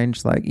diaper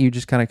changed? Like, you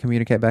just kind of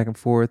communicate back and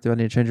forth. Do I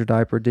need to change your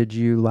diaper? Did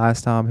you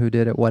last time? Who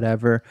did it?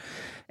 Whatever.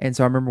 And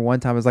so I remember one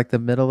time it was like the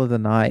middle of the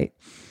night,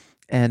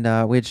 and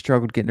we had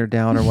struggled getting her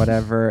down or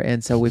whatever.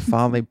 And so we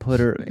finally put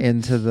her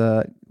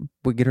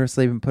we get her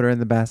asleep and put her in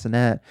the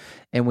bassinet.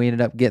 And we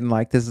ended up getting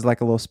like, this is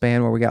like a little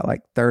span where we got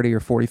like 30 or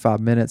 45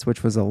 minutes,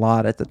 which was a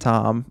lot at the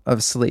time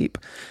of sleep.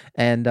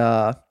 And,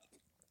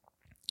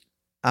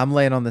 I'm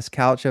laying on this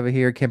couch over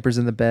here. Kemper's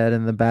in the bed,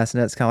 and the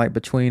bassinet's kind of like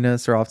between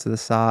us or off to the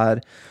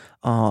side.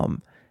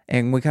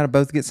 And we kind of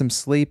both get some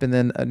sleep, and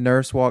then a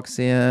nurse walks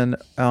in.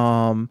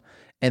 And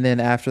then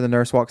after the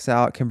nurse walks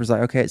out, Kemper's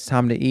like, okay, it's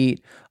time to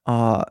eat.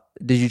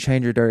 Did you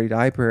change your dirty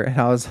diaper? And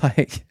I was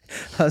like,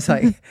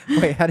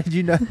 wait, how do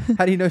you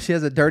know she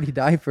has a dirty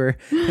diaper?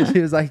 And she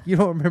was like, you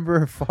don't remember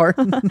her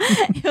farting?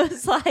 It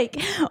was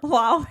like,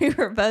 while we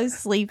were both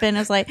sleeping, I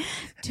was like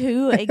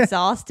too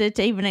exhausted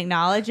to even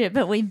acknowledge it,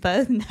 but we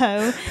both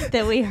know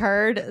that we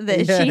heard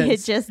that she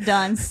had just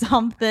done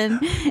something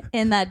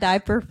in that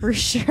diaper for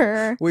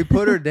sure. We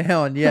put her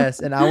down, yes,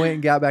 and I went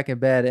and got back in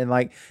bed, and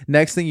like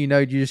next thing you know,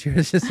 you just hear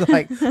it's just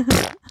like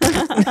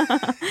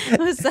it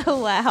was so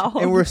loud,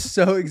 and we're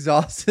so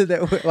exhausted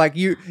that like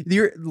you're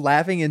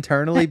laughing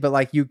internally, but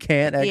like you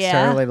can't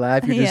externally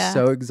laugh. You're just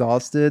so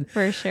exhausted,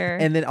 for sure.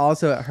 And then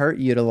also it hurt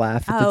you to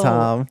laugh at the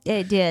time.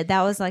 It did.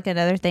 That was like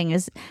another thing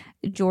is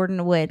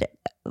Jordan would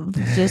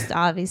just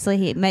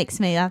obviously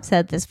I've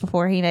said this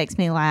before, he makes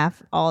me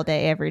laugh all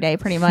day, every day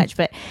pretty much,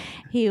 but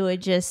he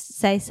would just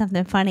say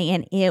something funny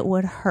and it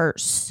would hurt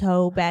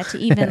so bad to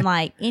even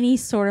like any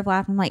sort of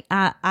laugh. I'm like,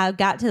 I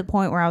got to the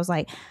point where I was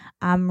like,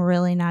 I'm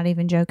really not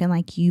even joking.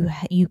 Like you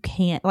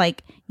can't,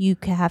 like you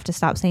have to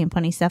stop saying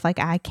funny stuff. Like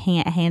I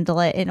can't handle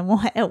it. And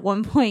at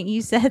one point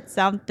you said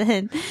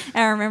something, and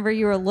I remember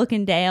you were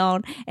looking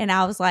down, and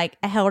I was like,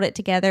 I held it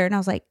together, and I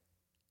was like,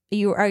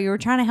 you were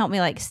trying to help me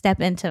like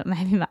step into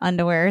maybe my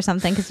underwear or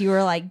something, because you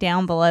were like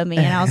down below me,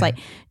 and I was like,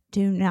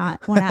 do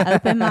not, when I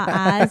open my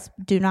eyes,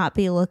 do not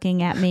be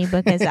looking at me,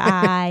 because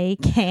I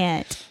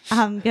can't.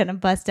 I'm going to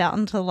bust out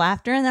into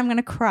laughter, and then I'm going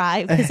to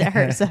cry because it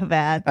hurts so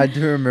bad. I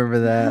do remember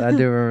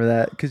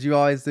that. Because you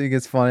always think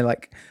it's funny.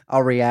 Like,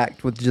 I'll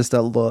react with just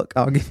a look.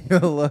 I'll give you a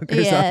look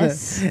or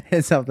something.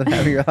 And something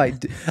happens. You're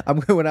like,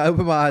 when I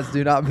open my eyes,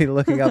 do not be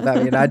looking up at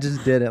me. And I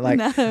just didn't.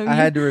 Like, I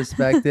had to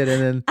respect it.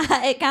 And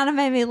then it kind of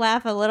made me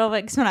laugh a little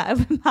bit, because when I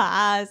opened my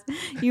eyes,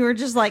 you were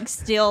just like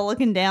still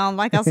looking down.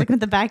 Like I was looking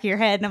at the back of your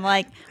head, and I'm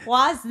like,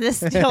 why is this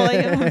still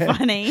even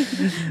funny?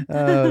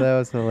 Oh, that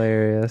was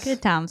hilarious.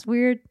 Good times.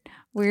 Weird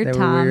they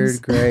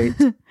times. Were weird,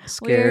 great,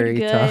 scary weird,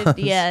 good. times.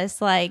 Yes,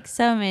 like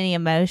so many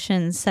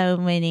emotions, so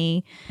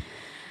many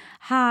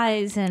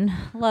highs and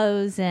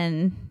lows,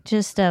 and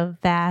just a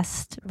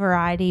vast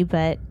variety.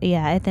 But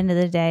yeah, at the end of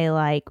the day,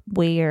 like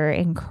we are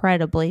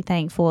incredibly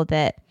thankful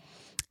that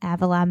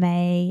Avalai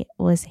May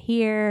was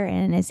here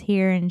and is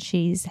here, and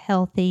she's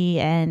healthy,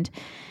 and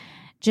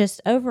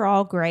just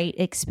overall great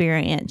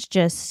experience.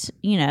 Just,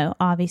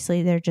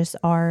 obviously there just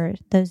are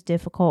those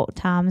difficult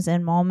times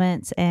and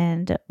moments,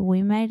 and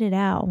we made it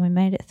out. We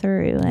made it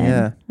through,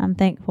 and I'm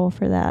thankful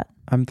for that.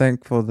 I'm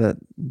thankful that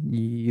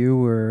you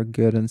were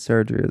good in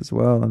surgery as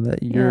well, and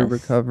that you're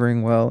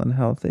recovering well and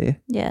healthy.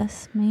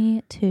 Yes,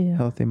 me too.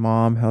 Healthy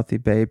mom, healthy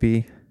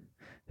baby.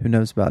 Who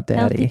knows about daddy?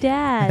 Healthy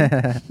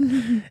dad.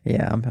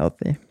 Yeah, I'm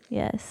healthy.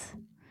 Yes.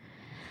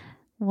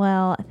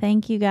 Well,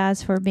 thank you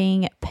guys for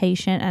being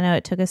patient. I know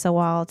it took us a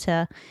while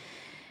to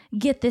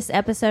get this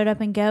episode up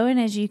and going.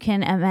 As you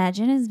can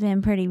imagine, it's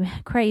been pretty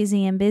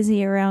crazy and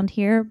busy around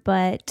here.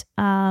 But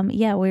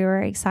we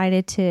were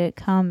excited to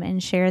come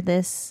and share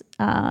this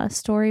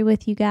story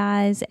with you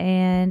guys.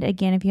 And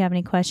again, if you have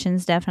any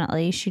questions,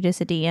 definitely shoot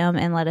us a DM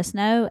and let us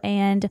know.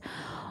 And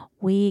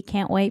we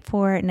can't wait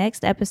for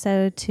next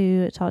episode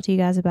to talk to you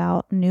guys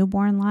about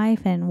newborn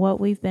life and what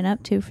we've been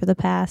up to for the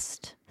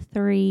past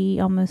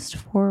 3, almost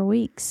 4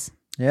 weeks.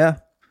 Yeah.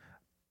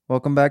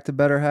 Welcome back to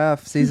Better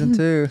Half, Season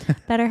 2.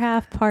 Better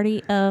Half,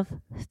 Party of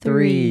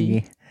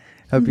 3.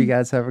 Hope you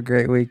guys have a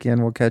great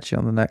weekend. We'll catch you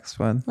on the next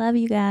one. Love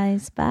you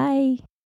guys. Bye.